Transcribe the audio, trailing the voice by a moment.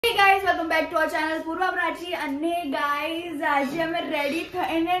guys, welcome back to our channel Poorva Prachi. અને guys આજે અમે રેડી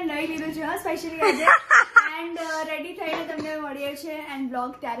થઈને નઈ લીધું છે સ્પેશિયલી આજે એન્ડ રેડી થઈને તમને મળીએ છે એન્ડ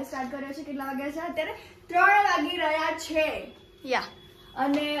બ્લોગ ત્યારે સ્ટાર્ટ કર્યો છે. કેટલા વાગ્યા છે અત્યારે? 3 વાગી રહ્યા છે. યા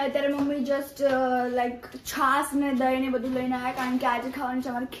અને અત્યારે મમ્મી જસ્ટ લાઈક છાસ ને દહીં ને બધું લઈને આવ્યા કારણ કે આજે ખાવાનું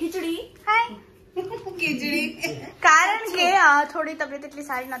છે અમારે ખીચડી. હાય ખીચડી કારણ કે થોડી તબિયત એટલી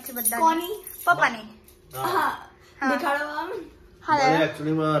સારી નથી બધા. કોની? પપ્પાની. હા દેખાડો આમ. મને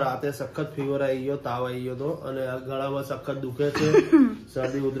એક્ચ્યુઅલી માં રાતે સખત ફીવર આવી ગયો, તાવ આવી ગયો તો અને ગળામાં સખત દુખે છે,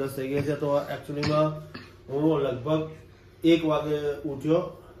 શરદી ઉધરસ થઈ ગઈ છે. તો એક્ચ્યુઅલી માં હું લગભગ 1 વાગે ઉઠ્યો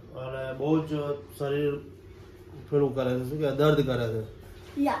અને બહુ જ શરીર પેલું કરે છે, શું કે દર્દ કરે છે.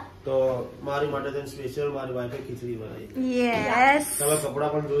 તો મારી માટે સ્પેશિયલ મારી વાઈફે ખીચડી બનાવી. યસ તમે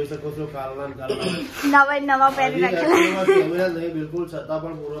કપડા પણ જોઈ શકો છો, કાલના નવા પહેરી રાખેલા કેમેરા નહીં બિલકુલ, છતાં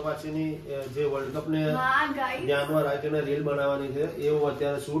પણ પૂર્વ પાછળની જે વર્લ્ડ કપ ને ધ્યાનમાં રાખીને રીલ બનાવવાની છે એ હું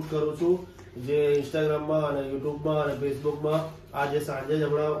અત્યારે શૂટ કરું છું, જે ઇન્સ્ટાગ્રામમાં અને યુટ્યુબમાં અને ફેસબુકમાં આજે સાંજે જ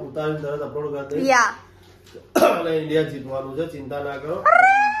હમણાં ઉતારીને તરત અપલોડ કરી દઈશ. અને ઇન્ડિયા જીતવાનું છે, ચિંતા ના કરો.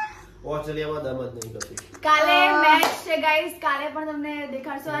 ઓસ્ટ્રેલિયામાં દમ જ નહીં કરતી. કાલે મેચ છે ગાઈસ, કાલે પણ તમને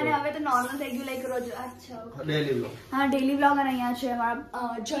દેખાડશો. અને હવે તો નોર્મલ થઈ ગયું લાઈક રોજ. અચ્છા ડેલી વ્લોગ. હા ડેલી વ્લોગ. અને અહીંયા છે મારા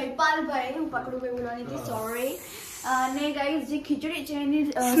જયપાલભાઈ, હું પકડું ભાઈ બોલવાની હતી, સોરી. અને ગાઈસ જે ખીચડી છે એની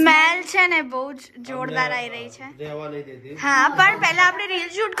સ્મેલ છે ને બહુ જ જોરદાર આવી રહી છે. રહેવા નહીં દેતી. હા પણ પહેલા આપણે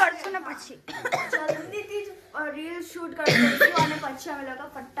રીલ શૂટ કરશું ને પછી જલ્દીથી રીલ શૂટ કરશું અને પછી અમે લોકો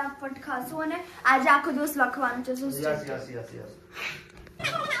ફટાફટ ખાશું. અને આજે આખો દિવસ લખવાનું છે. શું yes yes yes yes.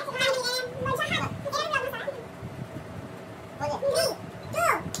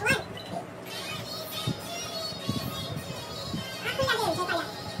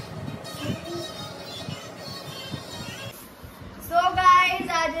 So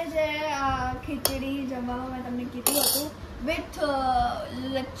guys આજે છે ખીચડી જમવામાં મેં તમને કીધું હતું વિથ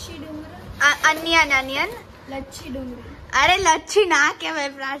લચ્છી ડુંગળી. અનિયન લચ્છી ડુંગળી. અરે લચ્છી ના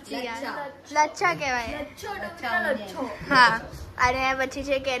કહેવાય પ્રાચી, લચ્છા કહેવાય. લચ્છો. હા અને પછી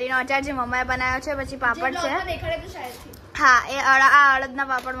છે કેરીનો અચાર જે મમ્માએ બનાવ્યો છે, પછી પાપડ છે. હા એ આ અડદના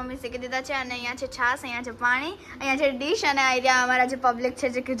પાપડ મમ્મી શેકી દીધા છે. અને અહીંયા છે છાસ, અહીંયા છે પાણી, અહીંયા છે ડીશ અને અહીંયા અમારા જે પબ્લિક છે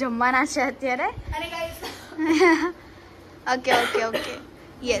જે કે જમવાના છે અત્યારે. Okay okay okay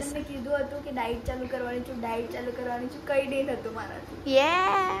yes. મેં કીધું હતું કે ડાયટ ચાલુ કરવાની છું, ડાયટ ચાલુ કરવાની છું, કઈ ડે થતું મારાથી.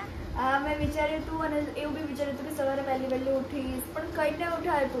 મેં વિચાર્યું હતું અને એવું બી વિચાર્યું હતું કે સવારે વહેલી ઉઠીશ, પણ કઈ ને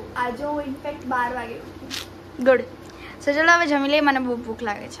ઉઠાયું હતું. આજે હું ઇનફેક્ટ 12 વાગે ઉઠી. ગુડ. સો ચલો હવે જમી લઈએ, મને બહુ ભૂખ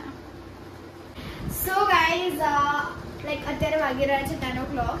લાગે છે. સો ગાઈઝ લાઈક અત્યારે વાગી રહ્યા છે 10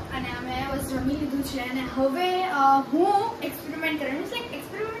 o'clock અને અમે બસ જમી લીધું છે. અને હવે હું એક્સપેરિમેન્ટ કરવાનું છે.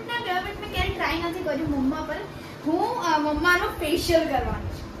 એક્સપેરિમેન્ટ ના કહેવાય, બટ મેં ક્યારેય ટ્રાય નથી કર્યું મમ્મા પર. હું મમ્માનો ફેશિયલ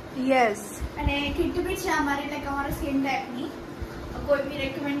કરવાનું છે. યસ. અને કીટ બી છે અમારી, લાઈક અમારા સ્કિન ટાઈપની. કોઈ બી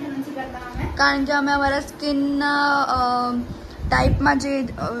રેકમેન્ડ નથી કરતા અમે, કારણ કે અમે અમારા સ્કિનના ટાઈપમાં જે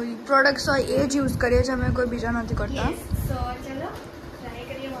પ્રોડક્ટ્સ હોય એ જ યુઝ કરીએ છીએ, અમે કોઈ બીજા નથી કરતા. સો ચલો ટ્રાય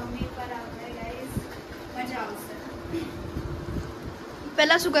કરીએ મમ્મી પર. આપણે ગાઈસ મજા આવશે.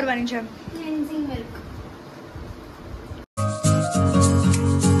 પહેલા શું કરવાની છે? ક્લેન્ઝિંગ મિલ્ક.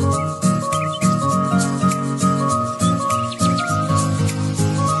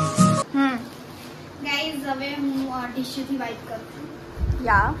 ગાઈસ હવે હું ટીશ્યુથી વાઇપ કરું છું.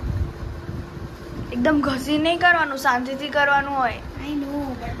 યા એકદમ ઘસી નહીં કરવાનું, શાંતિથી કરવાનું હોય. આઈ નો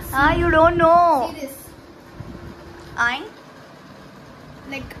બટ હા you don't know. Serious I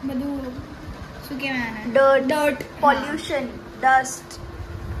like બધું શું કહેવાય આને? ડર્ટ પોલ્યુશન, ડસ્ટ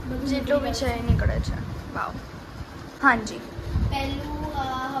જેટલું બી છે એ નીકળે છે. વાવ. હાજી. પહેલું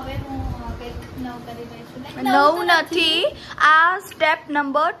હવે હું કંઈક નવું કરી રહી છું. નવું નથી, આ સ્ટેપ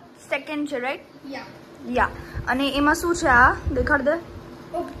નંબર 2 છે, રાઈટ? યા. અને એમાં શું છે આ દેખાડ દે.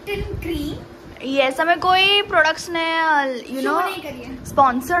 Octane cream. યસ. અમે કોઈ પ્રોડક્ટ્સને યુ નો નહીં કરીએ,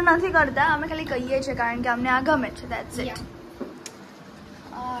 સ્પોન્સર નથી કરતા, અમે ખાલી કહીએ છીએ કારણ કે અમને આ ગમે છે. That's it.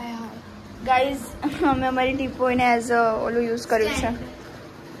 ગાઈઝ અમે અમારી ટીપોઈને એઝ ઓલું યુઝ કર્યું છે.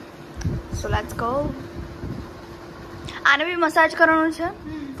 So let's go. આને બી મસાજ કરવાનું છે.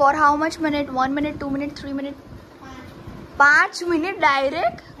 Four how much minute? 1 minute, 2 minute, 3 minute? 5 minute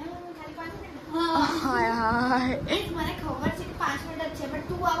direct? હાય હાય. મને ખબર છે કે 5 મિનિટ જ છે, બટ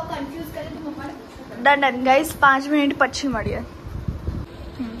તું આવું કન્ફ્યુઝ કરે તો મમ્માને પૂછવું. ડન. ગાઈઝ 5 મિનિટ પછી મળીએ.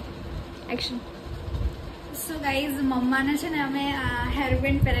 એક્શન. સો ગાઈઝ મમ્માને છે ને અમે હેર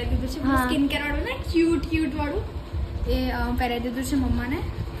બેન્ડ પહેરાવી દીધું છે, સ્કિન કેર વાળું ને, ક્યુટ વાળું એ પહેરાવી દીધું છે મમ્માને.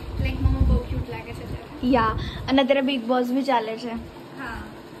 લાઈક મમ્મા બહુ ક્યુટ લાગે છે અત્યારે. યા. અને અત્યારે બિગ બોસ બી ચાલે છે. હા.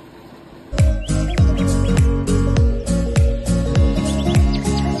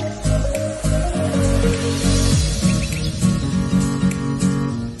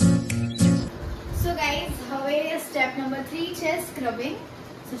 સ્ટેપ નંબર 3 છે સ્ક્રબિંગ.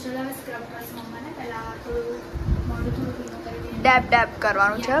 સો ચલો હવે સ્ક્રબ કરશું મમ્માને. પહેલા થોડું મોઢું થોડું ક્લીન કરી દઈએ. ડેબ ડેબ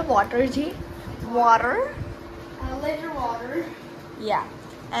કરવાનું છે વોટરથી. Water litre water. Yeah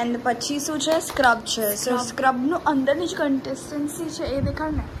and પછી શું છે સ્ક્રબ છે. સો સ્ક્રબનું અંદરની જ કન્સિસ્ટન્સી છે એ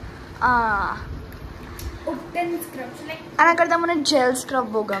દેખાડ ને. ઓપ્ટન સ્ક્રબ છે લાઈક આના કરતાં મને જેલ સ્ક્રબ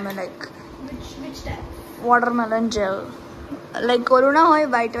બહુ ગમે. Like which type? Watermelon jail. Like ઓલું ના હોય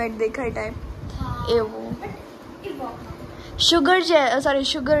વ્હાઈટ વ્હાઈટ દેખાય ટાઈપ એવું. But it work not. Sugar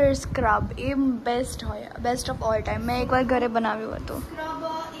sugar scrub A best હોય. Best of all time. મેં એકવાર ઘરે બનાવ્યું હતું. સ્ક્રબ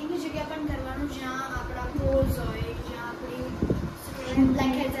એવી જગ્યા પણ કરવાનું જ્યાં આપણા પોર્સ હોય, જ્યાં આપણી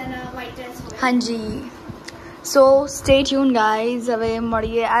બ્લેક હેડ્સ અને વ્હાઇટ હેડ્સ હોય. હાજી. સો સ્ટે ટ્યુન ગાઈઝ. હવે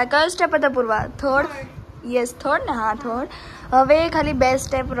મળીએ. આ કયો સ્ટેપ હતા પૂર્વા? થર્ડ? યસ થર્ડ ને. હા થર્ડ. હવે ખાલી 2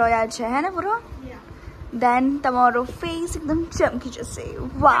 સ્ટેપ રહ્યા છે હે ને પૂર્વા? દેન તમારો ફેસ એકદમ ચમકી જશે.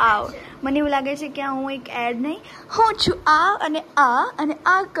 વાવ. મને એવું લાગે છે કે હું એક એડ નહીં, હું છું આ અને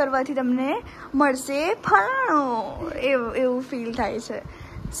આ કરવાથી તમને મળશે ફલાણું. એવું ફીલ થાય છે.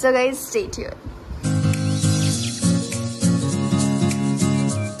 So guys stay tune.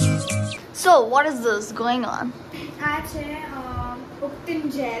 So what is this going on? આ છે ઓપ્ટિન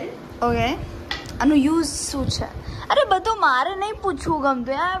જેલ. ઓકે. આનું યુઝ શું છે? અરે બધું મારે નહીં પૂછવું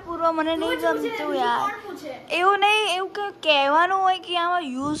ગમતું યાર પૂર્વા. મને નહીં ગમતું યાર એવું નહીં. એવું કે કહેવાનું હોય કે આમાં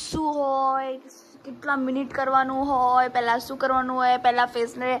યુઝ શું હોય, કેટલા મિનિટ કરવાનું હોય, પહેલાં શું કરવાનું હોય, પહેલાં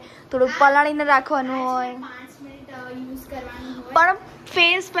ફેસને થોડુંક પલાળીને રાખવાનું હોય. 5 મિનિટ યુઝ કરવાનું હોય. પણ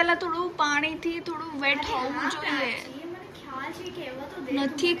ફેસ પહેલાં થોડું પાણીથી થોડું વેટ હોવું જોઈએ. મને ખ્યાલ છે કે એવા તો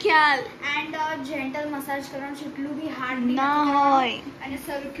નથી ખ્યાલ. એન્ડ જેન્ટલ મસાજ કરવાનું છે. એટલું બી હાર્ડ ના હોય. અને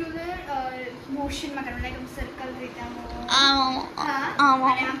સર્ક્યુલર મોશનમાં કરવાનું લાઈક સર્કલ રીતે અને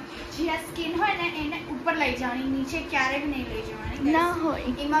જે સ્કિન હોય ને એને ઉપર લઈ જવાની, નીચે ક્યારેય નહીં લઈ જવાની. ના હોય.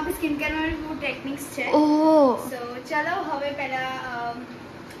 એમાં બી સ્કિન કેરમાં બહુ ટેકનિક્સ છે. ઓહ. સો ચલો હવે પહેલા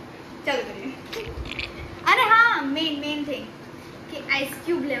ચાલુ કરીએ. અને હા મેઇન થિંગ કે આઈસ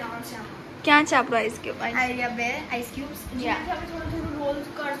ક્યુબ લેવાનું છે. ક્યાં છે આપણો ice cube? Idea 2 ice cubes. જેનાથી આપણે થોડું રોલ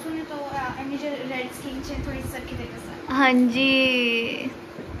કરશું ને તો એની જે રેડ સ્કિન છે થોડી સરખી થઈ જશે. હાજી.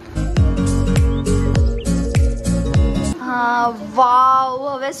 હા વાવ.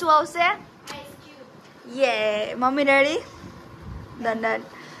 હવે શું આવશે? યે. Mummy ready? ડન.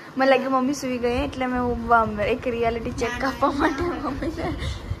 મને લાગ્યું મમ્મી સુઈ ગઈ એટલે મેં એક રિયાલિટી ચેક આપવા માટે મમ્મીને.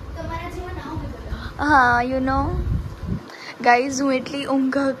 તમારા જેવા ના હોય. હા યુ નો ગાઈઝ હું એટલી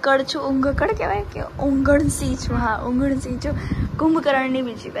ઊંઘકડ છું. ઊંઘકડ કહેવાય કે ઊંઘણસી છું. હા ઊંઘણસી છું. કુંભકર્ણની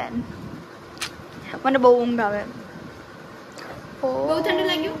બીજી બેન. મને બહુ ઊંઘ આવે. બહુ ઠંડુ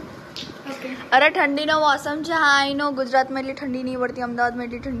લાગ્યું? ઓકે. અરે ઠંડીનો મોસમ છે. હા આઈ નો. ગુજરાતમાં એટલી ઠંડી નહીં પડતી, અમદાવાદમાં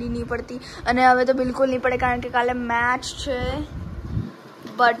એટલી ઠંડી નહીં પડતી, અને હવે તો બિલકુલ નહીં પડે કારણ કે કાલે મેચ છે.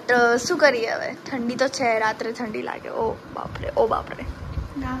 બટ શું કરીએ હવે, ઠંડી તો છે. રાત્રે ઠંડી લાગે. ઓ બાપરે. ઓ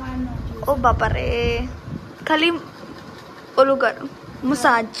બાપરે. ખાલી ઓલું કર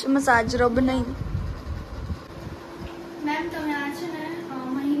મસાજ રબ નહીં. મેમ તમે આ છે ને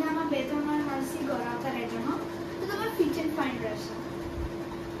મહિનામાં 2-3 વાર મરસી ગોરાવતા રહેજો. હા તો તમે ફિટ એન્ડ ફાઇન રહેશો.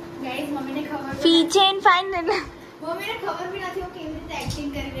 ગાઈઝ મમ્મીને ખબર ફીચ એન્ડ ફાઇન. મમ્મીને ખબર બી નથી હું કેવી રીતે એક્ટિંગ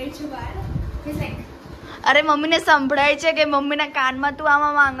કરી રહી છું બહાર. ઇટ્સ લાઈક અરે મમ્મીને સંભળાય છે કે મમ્મીના કાનમાં તું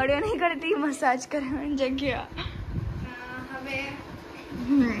આમાં આંગળીઓ નહીં કરતી મસાજ કરવાની જગ્યા.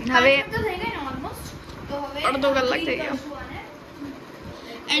 હવે તો થઈ ગઈ ને ઓલમોસ્ટ. તો હવે અડધો કલાક થઈ ગયો.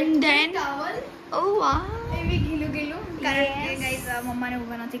 એન્ડ ધેન ટોવલ ઓ વાહ. એવી ગીલું કારણ કે ગાઈઝ મમ્માને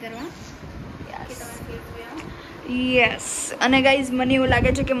ઊભા નથી કરવા કે તમે ફીલ થયો. યસ. અને ગાઈઝ મને એવું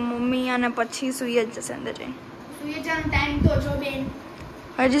લાગે છે કે મમ્મી આના પછી સુઈ જ જશે અંદર જઈ. સુઈ જવાનો ટાઈમ તો જો બેન.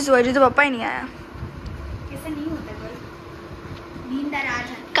 હજી તો પપ્પા નહીં આવ્યા. कैसे नहीं होता कोई नींद आ रहा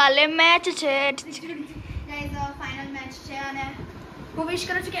है. કાલે મેચ છે. गाइस फाइनल मैच છે અને હું વિશ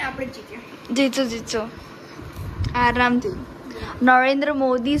કરું છું કે આપણે જીતજો આરામથી. નરેન્દ્ર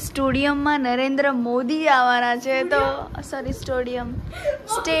મોદી સ્ટેડિયમમાં નરેન્દ્ર મોદી આવવાના છે. તો સોરી સ્ટેડિયમ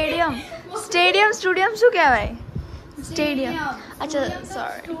શું કહેવાય? સ્ટેડિયમ. અચ્છા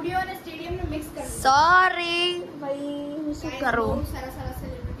સોરી. સ્ટુડિયો અને સ્ટેડિયમ ને મિક્સ કરી સોરી ભાઈ હું શું કરું. સારા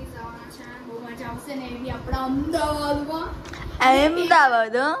સેલિબ્રિટીઝ આવવાના છે. બહુ મજા આવશે ને એવી આપણા અમદાવાદમાં.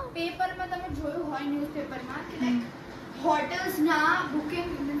 અમદાવાદ. પેપરમાં તમે જોયું હોય ન્યૂઝપેપરમાં કે લાઈક હોટેલ્સ ના બુકિંગ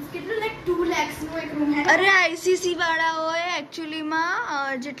કેટલું લાઈક 2 lakhs નો એક રૂમ હે. અરે આઈસીસી વાળાઓએ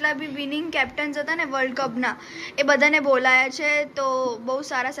એકચ્યુઅલીમાં જેટલા બી વિનિંગ કેપ્ટન્સ હતા ને વર્લ્ડ કપના એ બધાને બોલાયા છે. તો બહુ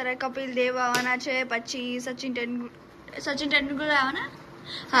સારા કપિલ દેવ આવવાના છે. પછી સચિન તેંડુલકર આવવાના.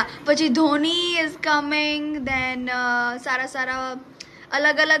 હા પછી ધોની ઇઝ કમિંગ. દેન સારા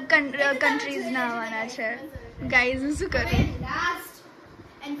અલગ કન્ટ્રીઝના આવવાના છે. ગાઈઝ શું કરું. લાસ્ટ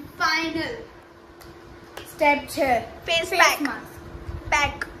એન્ડ ફાઇનલ સ્ટેપ છે face Face pack mask.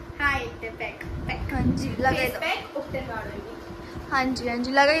 Pack હા એટલે પેક હાજી લગાવી ફેસ દો પેક ઓક્ટેન વાળો હાજી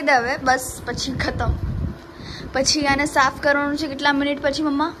લગાવી દે હવે બસ પછી ખતમ પછી આને સાફ કરવાનું છે કેટલા મિનિટ પછી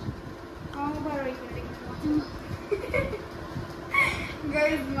મમ્મા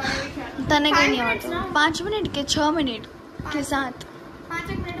તને કઈ નહીં આવડતું 5 મિનિટ કે 6 મિનિટ કે 7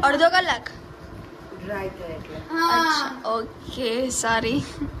 અડધો કલાક અચ્છા ઓકે સારી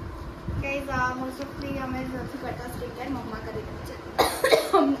ગાઈઝ મોસ્ટ ઓફલી અમે નથી કરતા સ્કિન કેર મમ્મા કરી દે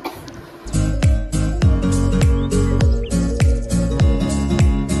છે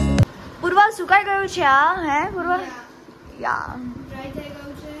પૂર્વા સુકાઈ ગયું છે આ હે પૂર્વા યા ડ્રાય થઈ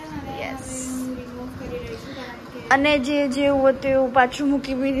ગયું છે અને Yes. હવે હું રિમૂવ કરી રહી છું કારણ કે અને જે જેવું હતું એવું પાછું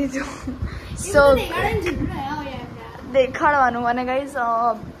મૂકી બી દીધું સો દેખાડવાનું અને ગાઈઝ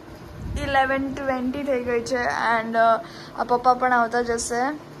 11:20 થઈ ગઈ છે એન્ડ આ પપ્પા પણ આવતા જશે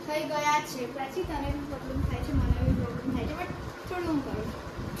થઈ ગયા છે પછી તને બી પ્રોબ્લેમ થાય છે મને બી પ્રોબ્લેમ થાય છે બટ થોડું હું કરું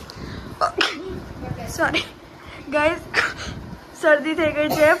સોરી ગાઈઝ શરદી થઈ ગઈ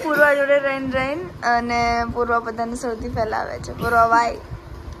છે પૂર્વા જોડે રહીને અને પૂર્વા બધાને શરદી ફેલાવે છે પૂર્વા વાય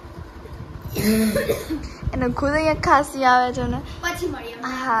એને ખુદ અહીંયા ખાંસી આવે છે ને પછી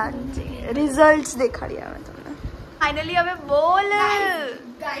મળીએ હા રિઝલ્ટ્સ દેખાડી આવે તમને ફાઇનલી હવે બોલ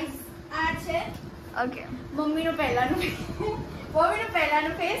ગાઈઝ આ છે ઓકે મમ્મીનું પહેલાનું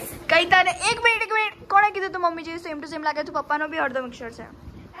ફેસ કઈ તને એક મિનિટ કોણે કીધું તું મમ્મી જેવી સેમ ટુ સેમ લાગે તું પપ્પાનો બી અડધો મિક્સર છે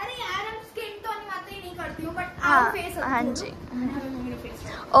અરે યાર આમ સ્કિન ટોન ની વાત નહીં કરતી હું બટ હા, આ ફેસ હાજી. હવે મમ્મીનો ફેસ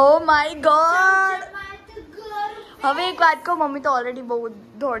ઓ માય ગોડ હવે એક વાત કહું મમ્મી તો ઓલરેડી બહુ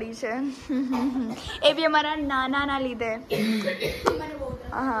દોડી છે એ બી અમારા નાના લીધે મને બહુ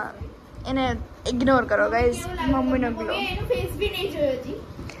હા એને ઇગ્નોર કરો ગાઈઝ મમ્મીનો ગ્લો એનો ફેસ બી નહીં જોયો હતી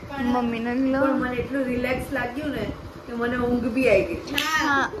મમ્મીનો ગ્લો મને એટલું રિલેક્સ લાગ્યું ને કે મને ઊંઘ બી આવી ગઈ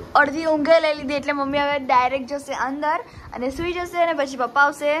હા અડધી ઊંઘે લઈ લીધી એટલે મમ્મી હવે ડાયરેક્ટ જશે અંદર અને સૂઈ જશે અને પછી પપ્પા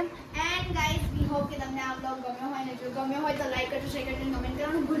આવશે એન્ડ ગાઈઝ વી હોપ કે તમને આ બ્લોગ ગમ્યો હોય ને જો ગમ્યો હોય તો લાઈક કરજો શેર કરજો કમેન્ટ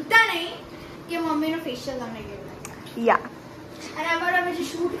કરવાનું ભૂલતા નહીં કે મમ્મીનો ફેશિયલ તમને કેવું લાગ્યું યા અને અમારો અમે જે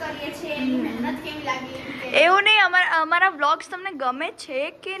શૂટ કરીએ છીએ એની મહેનત કેવી લાગી એવું નહીં અમારા વ્લોગ્સ તમને ગમે છે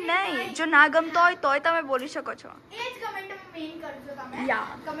કે નહીં જો ના ગમતો હોય તોય તમે બોલી શકો છો એ જ કમેન્ટમાં મેઇન કરજો તમે Yeah.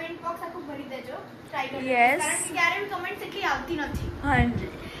 કમેન્ટ બોક્સ આખું ભરી દેજો ટ્રાય કરજો Yes. કારણ કે ક્યારે બી કમેન્ટ એટલી આવતી નથી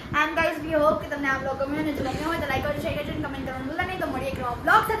હાજી એન્ડ ગાઈઝ વી હોપ કે તમને આ બ્લોગ ગમ્યો ને જો ગમ્યો હોય તો લાઈક કરજો શેર કરજો કમેન્ટ કરવાનું ભૂલતા નહીં તો મળીએ એક નવા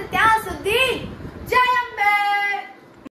બ્લોગ સાથે ત્યાં સુધી જય અંબે